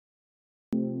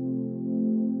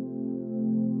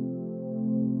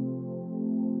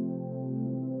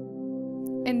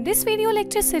In this video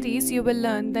lecture series, you will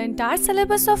learn the entire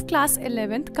syllabus of class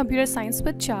 11th Computer Science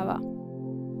with Java.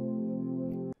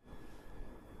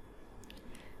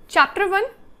 Chapter 1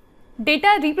 Data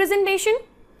Representation.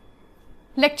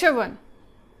 Lecture 1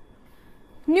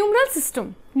 Numeral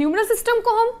System. Numeral System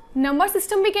को हम Number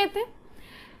System भी कहते हैं.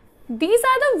 These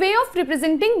are the way of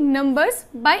representing numbers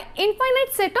by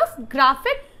infinite set of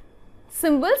graphic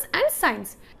symbols and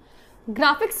signs.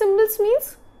 Graphic symbols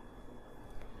means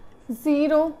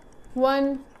 0, 1,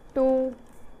 2.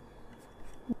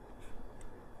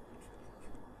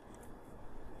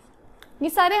 ये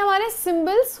सारे हमारे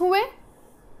symbols हुए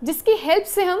जिसकी हेल्प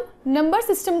से हम नंबर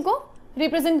सिस्टम को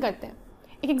रिप्रेजेंट करते हैं.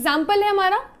 एक एग्जांपल है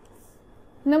हमारा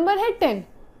नंबर है 10.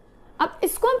 अब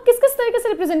इसको हम किस किस तरीके से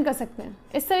रिप्रेजेंट कर सकते हैं?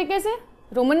 इस तरीके से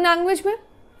रोमन लैंग्वेज में,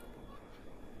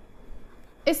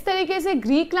 इस तरीके से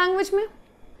ग्रीक लैंग्वेज में,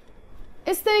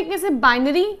 इस तरीके से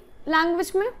बाइनरी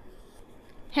लैंग्वेज में,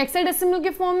 हेक्साडेसिमल के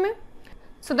फॉर्म में.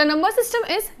 So the number system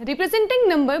is representing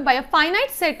number by a finite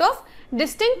set of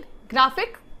distinct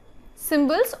graphic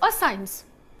symbols or signs.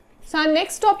 So our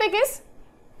next topic is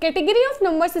category of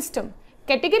number system.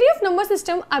 Category of number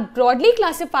system are broadly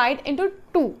classified into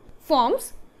two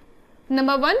forms.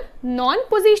 Number 1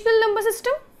 non-positional number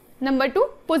system. Number 2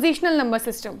 positional number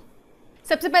system.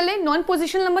 सबसे पहले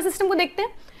non-positional number system को देखते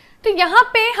हैं. तो यहाँ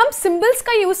पे हम symbols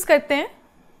का यूज करते हैं.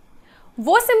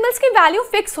 वो symbols की वैल्यू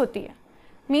फिक्स होती है.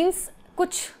 मीन्स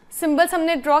कुछ symbols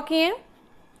हमने ड्रॉ किए हैं,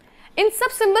 इन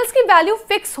सब symbols की वैल्यू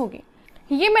फिक्स होगी.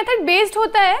 ये मेथड बेस्ड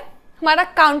होता है हमारा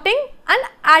काउंटिंग एंड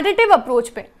एडिटिव अप्रोच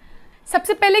पे.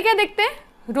 सबसे पहले क्या देखते हैं?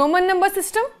 Roman number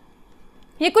system.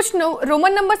 ये कुछ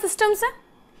रोमन नंबर सिस्टम्स हैं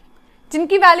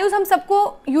जिनकी वैल्यूज हम सबको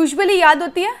यूजुअली याद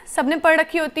होती है, सबने पढ़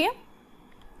रखी होती है.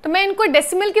 तो मैं इनको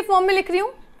डेसिमल के फॉर्म में लिख रही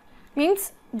हूँ.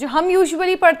 मीन्स जो हम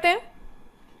यूजुअली पढ़ते हैं.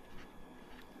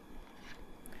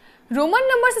 रोमन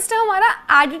नंबर सिस्टम हमारा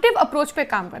एडिटिव अप्रोच पे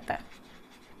काम करता है.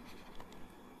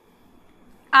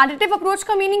 एडिटिव अप्रोच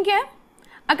का मीनिंग क्या है?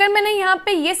 अगर मैंने यहाँ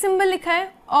पे ये सिंबल लिखा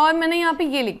है और मैंने यहाँ पे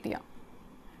ये लिख दिया,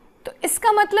 तो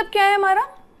इसका मतलब क्या है हमारा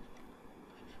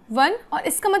 1 और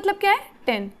इसका मतलब क्या है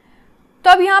 10. तो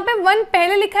अब यहाँ पे 1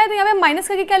 पहले लिखा है तो यहाँ पे माइनस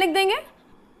करके क्या लिख देंगे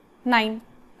 9.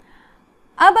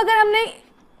 अब अगर हमने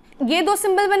ये दो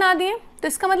सिंबल बना दिए तो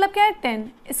इसका मतलब क्या है 10,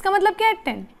 इसका मतलब क्या है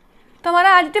 10. तो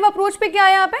हमारा एडिटिव अप्रोच पे क्या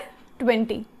है यहाँ पे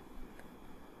 20.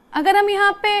 अगर हम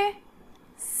यहाँ पे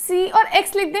C और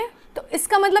X लिख दें तो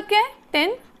इसका मतलब क्या है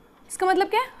 10, इसका मतलब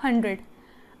क्या है 100.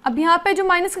 अब यहाँ पे जो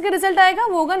माइनस करके रिजल्ट आएगा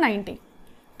वो होगा 90.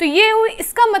 तो ये हुई,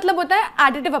 इसका मतलब होता है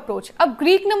एडिटिव अप्रोच. अब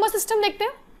ग्रीक नंबर सिस्टम देखते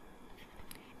हैं.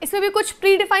 इसमें भी कुछ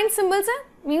प्री डिफाइंड सिंबल्स हैं,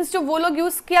 मीन्स जो वो लोग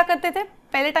यूज किया करते थे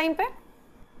पहले टाइम पे.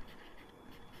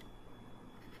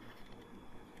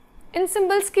 इन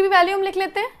सिंबल्स की भी वैल्यू हम लिख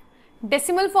लेते हैं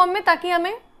डेसिमल फॉर्म में ताकि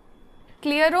हमें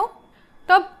क्लियर हो.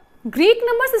 तो अब ग्रीक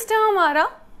नंबर सिस्टम हमारा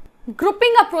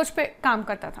ग्रुपिंग अप्रोच पे काम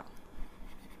करता था.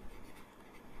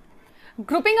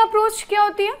 ग्रुपिंग अप्रोच क्या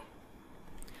होती है?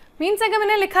 मीन्स अगर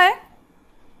मैंने लिखा है,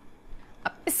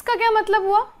 अब इसका क्या मतलब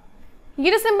हुआ?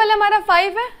 ये जो सिंबल है हमारा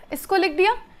 5 है, इसको लिख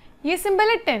दिया. ये सिंबल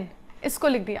है 10, इसको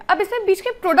लिख दिया. अब इसमें बीच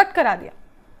के प्रोडक्ट करा दिया.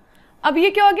 अब ये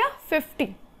क्या हो गया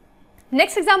 50.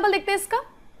 नेक्स्ट एग्जांपल देखते हैं इसका.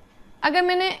 अगर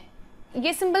मैंने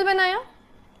ये सिंबल बनाया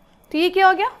तो ये क्या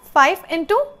हो गया 5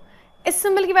 इंटू इस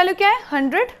सिंबल की वैल्यू क्या है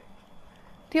 100,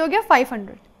 तो ये हो गया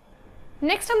 500.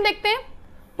 नेक्स्ट हम देखते हैं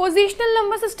पोजिशनल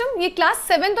नंबर सिस्टम. ये क्लास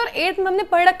 7th और 8th में हमने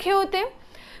पढ़ रखे होते हैं.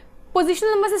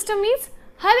 पोजिशनल नंबर सिस्टम मीन्स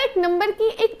हर एक नंबर की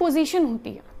एक पोजीशन होती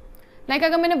है. लाइक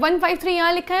अगर मैंने 153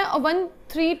 यहाँ लिखा है और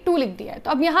 132 लिख दिया है,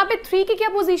 तो अब यहाँ पे 3 की क्या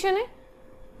पोजीशन है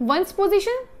 1's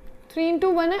पोजीशन, 3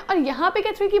 इंटू 1 है. और यहाँ पे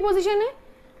क्या 3 की पोजीशन है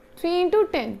 3 इंटू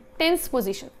 10, 10's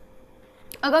पोजीशन.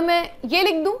 अगर मैं ये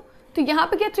लिख दूँ तो यहाँ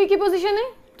पे क्या 3 की पोजीशन है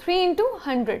 3 इंटू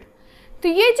 100. तो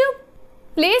ये जो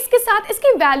प्लेस के साथ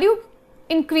इसकी वैल्यू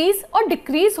इंक्रीज और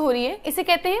डिक्रीज हो रही है, इसे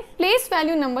कहते हैं place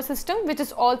value number system, which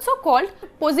is also called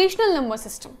positional number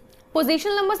system.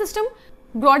 Positional number system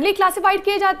broadly classified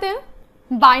किए जाते हैं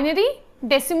binary,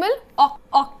 decimal,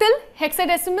 octal,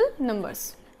 hexadecimal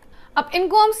numbers. अब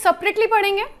इनको हम सेपरेटली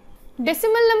पढ़ेंगे.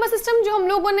 डेसिमल नंबर सिस्टम जो हम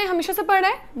लोगों ने हमेशा से पढ़ा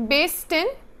है बेस 10.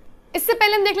 इससे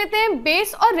पहले हम देख लेते हैं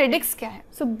बेस और रेडिक्स क्या है.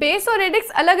 सो बेस और रेडिक्स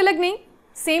अलग अलग नहीं,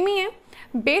 सेम ही है.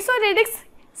 बेस और रेडिक्स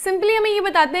सिंपली हमें ये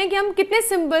बताते हैं कि हम कितने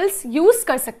सिंबल्स यूज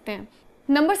कर सकते हैं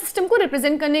नंबर सिस्टम को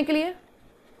रिप्रेजेंट करने के लिए.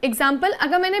 एग्जाम्पल,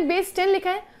 अगर मैंने बेस 10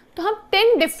 लिखा है तो हम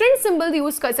 10 डिफरेंट सिंबल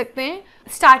यूज कर सकते हैं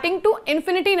स्टार्टिंग टू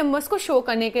इन्फिनिटी नंबर्स को शो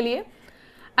करने के लिए.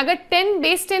 अगर 10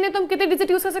 बेस 10 है तो हम कितने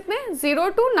डिजिट यूज कर सकते हैं 0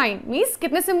 to 9. मीन्स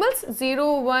कितने symbols 0,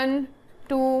 1,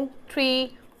 2, 3,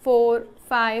 4,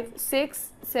 5, 6,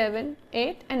 7,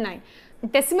 8 and 9.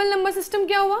 Decimal number system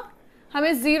क्या हुआ?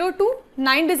 हमें 0 to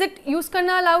 9 डिजिट यूज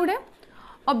करना अलाउड है.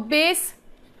 और बेस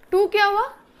 2 क्या हुआ,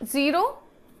 0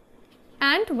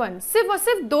 एंड 1, सिर्फ और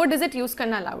सिर्फ 2 डिजिट यूज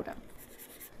करना अलाउड है।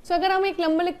 सो अगर हम एक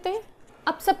नंबर लिखते हैं,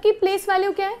 अब सबकी प्लेस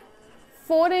वैल्यू क्या है,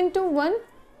 4 इंटू 1,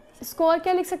 इसको और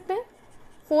क्या लिख सकते हैं,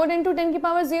 4 इंटू 10 की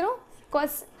पावर 0,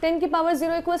 कॉस 10 की पावर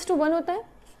 0 इक्वल्स टू 1 होता है।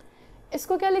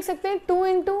 इसको क्या लिख सकते हैं, 2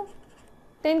 इंटू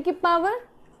 10 की पावर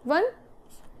 1,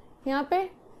 यहाँ पे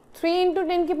 3 इंटू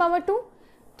 10 की पावर 2।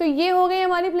 तो ये हो गई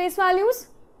हमारी प्लेस वैल्यूज।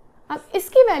 अब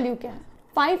इसकी वैल्यू क्या है,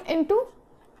 5 इंटू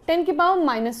 10 की power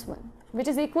 -1 which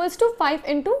is equals to 5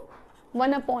 into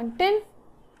 1/10।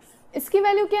 इसकी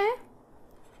वैल्यू क्या है,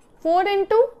 4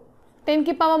 इंटू 10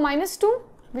 की power -2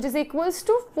 which is equals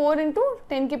to 4 into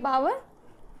 10 की पावर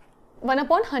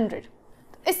 1/100।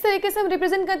 इस तरीके से हम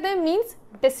रिप्रेजेंट करते हैं, मीन्स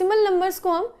डेसिमल नंबर्स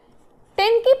को हम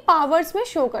 10 की पावर्स में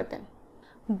शो करते हैं।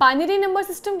 बाइनरी नंबर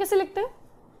सिस्टम कैसे लिखते हैं,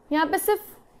 यहाँ पे सिर्फ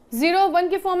 0 1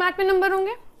 के फॉर्मेट में नंबर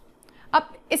होंगे।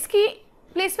 अब इसकी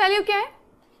प्लेस वैल्यू क्या है,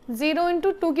 0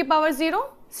 इंटू 2 की पावर 0।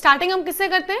 स्टार्टिंग हम किससे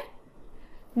करते हैं,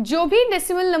 जो भी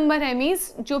डेसिमल नंबर है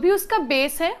मीन्स जो भी उसका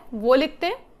बेस है वो लिखते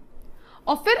हैं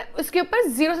और फिर उसके ऊपर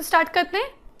 0 से स्टार्ट करते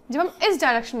हैं जब हम इस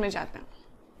डायरेक्शन में जाते हैं।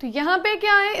 तो यहाँ पे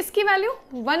क्या है इसकी वैल्यू,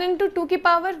 1 इंटू 2 की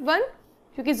पावर 1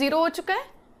 क्योंकि 0 हो चुका है,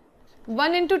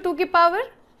 1 इंटू 2 की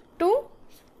पावर 2,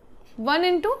 1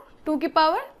 इंटू 2 की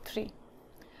पावर 3।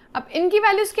 अब इनकी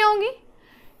वैल्यूज क्या होंगी,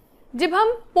 जब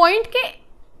हम पॉइंट के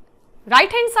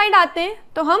राइट हैंड साइड आते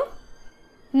हैं तो हम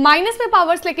माइनस में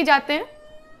पावर्स लेके जाते हैं।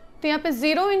 तो यहाँ पे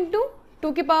 0 इंटू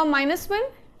 2 की पावर -1,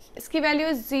 इसकी वैल्यू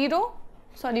है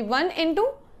 1 इंटू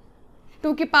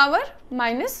 2 की पावर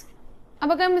माइनस।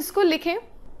 अब अगर हम इसको लिखें,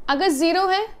 अगर 0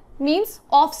 है means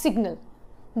of signal,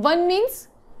 1 means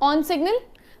on signal.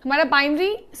 हमारा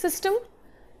बाइनरी सिस्टम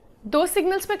 2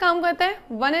 सिग्नल्स पे काम करता है,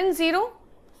 1 and 0,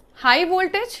 high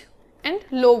voltage and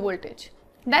low voltage.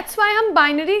 That's why हम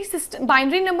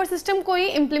बाइनरी नंबर सिस्टम को ही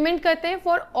इम्प्लीमेंट करते हैं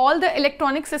for all the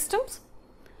electronic systems.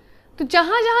 तो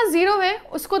जहाँ जहाँ 0 है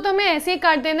उसको तो हमें ऐसे ही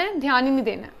काट देना है, ध्यान ही नहीं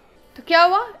देना है। तो क्या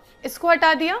हुआ, इसको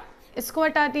हटा दिया, इसको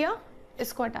हटा दिया,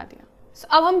 इसको हटा दिया। So,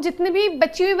 अब हम जितने भी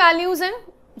बची हुई वैल्यूज़ हैं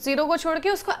 0 को छोड़ के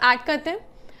उसको ऐड करते हैं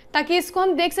ताकि इसको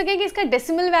हम देख सकें कि इसका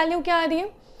डेसिमल वैल्यू क्या आ रही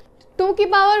है। 2 की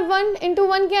पावर 1 इंटू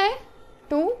 1 क्या है,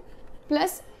 2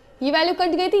 प्लस ये वैल्यू कट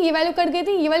गई थी, ये वैल्यू कट गई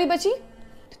थी, ये वाली बची।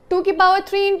 2 की पावर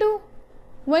 3 इंटू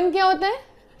 1 क्या होता है,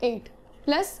 8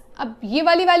 प्लस अब ये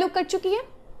वाली वैल्यू कट चुकी है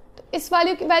तो इस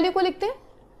वैल्यू को लिखते हैं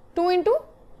 2 इंटू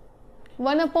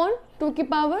 1/2 की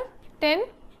पावर 10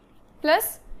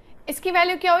 प्लस इसकी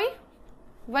वैल्यू क्या हुई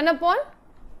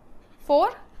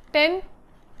 1/4, 10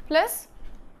 प्लस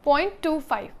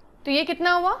 0.25। तो ये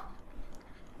कितना हुआ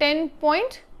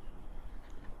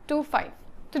 10.25।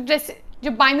 तो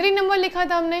जो बाइनरी नंबर लिखा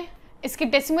था हमने, इसकी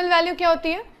डेसिमल वैल्यू क्या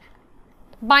होती है,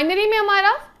 बाइनरी में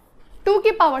हमारा 2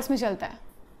 की पावर्स में चलता है,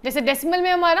 जैसे डेसिमल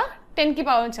में हमारा 10 की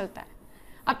पावर में चलता है।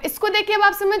 अब इसको देख के अब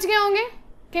आप समझ गए होंगे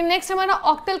कि नेक्स्ट हमारा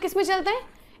ऑक्टल किस में चलता है,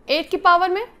 8 की पावर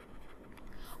में।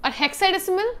 और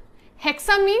हेक्साडेसिमल,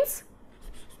 हेक्सा मीन्स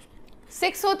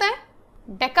 6 होता है,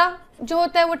 डेका जो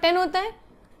होता है वो 10 होता है,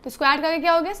 तो इसको ऐड करके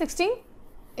क्या हो गया 16,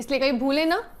 इसलिए कहीं भूले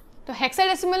ना। तो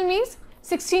हेक्साडेसिमल मीन्स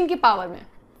 16 की पावर में।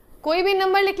 कोई भी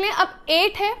नंबर लिख लें, अब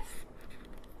 8 है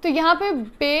तो यहाँ पे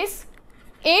बेस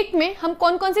 8 में हम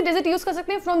कौन कौन सी डिजिट यूज कर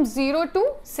सकते हैं, फ्रॉम 0 to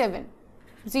 7,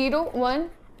 0 1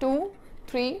 2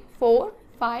 3 4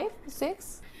 5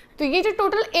 6। तो ये जो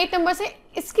टोटल 8 नंबर्स है,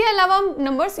 इसके अलावा हम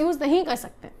नंबर्स यूज नहीं कर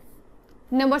सकते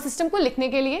नंबर सिस्टम को लिखने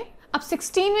के लिए। अब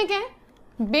 16 में क्या है,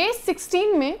 बेस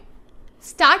 16 में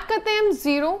स्टार्ट करते हैं हम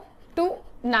 0 to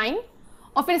 9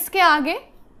 और फिर इसके आगे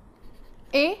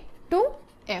A to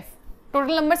F।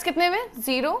 Total numbers कितने हुए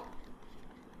 0,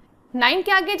 9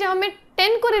 के आगे जब हमें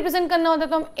 10 को रिप्रेजेंट करना होता है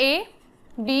तो हम A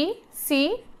B C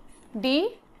D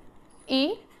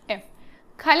E F,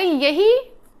 खाली यही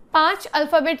 5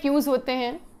 अल्फ़ाबेट यूज होते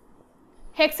हैं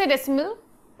हेक्साडेसिमल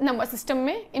नंबर सिस्टम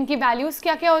में। इनकी वैल्यूज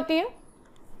क्या क्या होती हैं,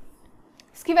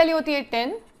 इसकी वैल्यू होती है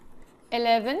 10,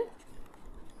 11,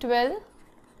 12,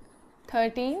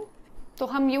 13, तो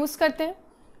हम यूज करते हैं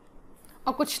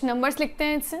और कुछ नंबर्स लिखते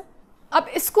हैं इससे। अब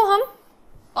इसको हम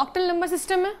ऑक्टल नंबर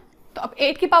सिस्टम में, तो अब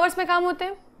 8 की पावर्स में काम होते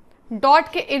हैं। डॉट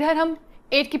के इधर हम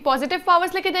 8 की पॉजिटिव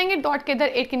पावर्स लेके जाएंगे, डॉट के इधर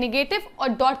 8 की निगेटिव, और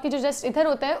डॉट के जो जस्ट इधर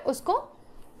होता है उसको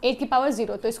 8 की पावर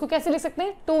 0। तो इसको कैसे लिख सकते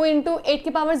हैं, 2 इंटू 8 की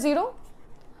पावर 0,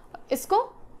 इसको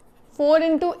 4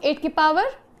 इंटू 8 की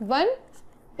पावर 1,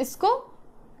 इसको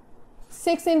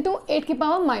 6 इंटू 8 की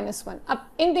पावर -1। अब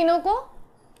इन तीनों को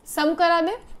सम करा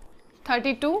दें,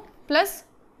 32 प्लस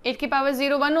 8 की पावर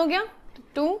 0 1 हो गया,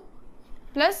 2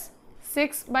 प्लस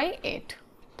 6/8,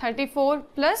 34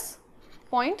 प्लस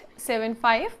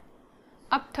 0.75,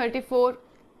 अब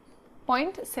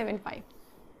 34.75।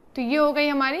 तो ये हो गई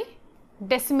हमारी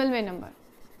डेसिमल में नंबर।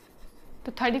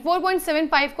 तो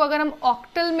 34.75 को अगर हम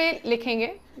ऑक्टल में लिखेंगे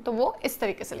तो वो इस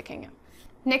तरीके से लिखेंगे।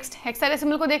 नेक्स्ट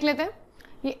हेक्साडेसिमल को देख लेते हैं।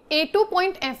 ये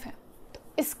A2.F है, तो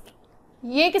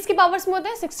ये किसकी पावर्स में होता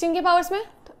है? 16 के पावर्स में।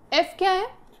 तो F क्या है?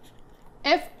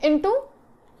 F इंटू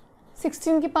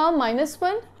 16 की पावर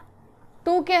 -1।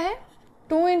 2 क्या है?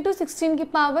 2 इंटू 16 की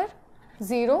पावर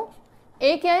 0।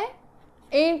 A क्या है?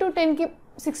 A इंटू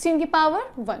 16 की पावर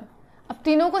 1। अब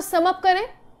तीनों को सम अप करें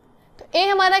तो A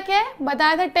हमारा क्या है?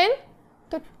 बताया था 10,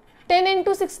 तो 10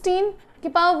 इंटू 16 की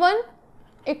पावर 1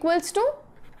 इक्वल्स टू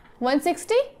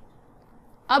 160।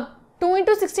 अब 2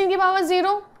 इंटू 16 की पावर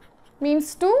 0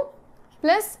 मीन्स 2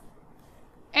 प्लस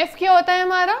F क्या होता है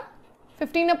हमारा?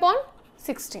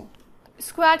 15/16।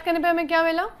 इसको ऐड करने पे हमें क्या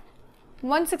मिला?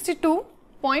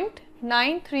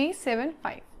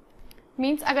 162.9375।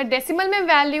 मीन्स अगर डेसिमल में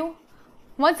वैल्यू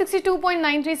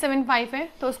 162.9375 है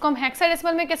तो उसको हम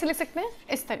हेक्साडेसिमल में कैसे लिख सकते हैं?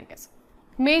 इस तरीके से।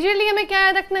 मेजरली हमें क्या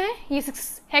याद रखना है? ये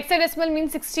हेक्साडेसिमल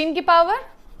मीन्स 16 की पावर,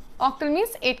 ऑक्टल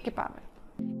मीन्स 8 की power.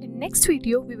 In next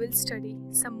video, we will study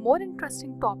some more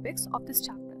interesting topics of this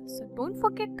chapter. So don't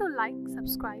forget to like,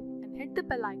 subscribe and hit the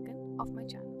bell icon of my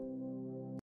channel.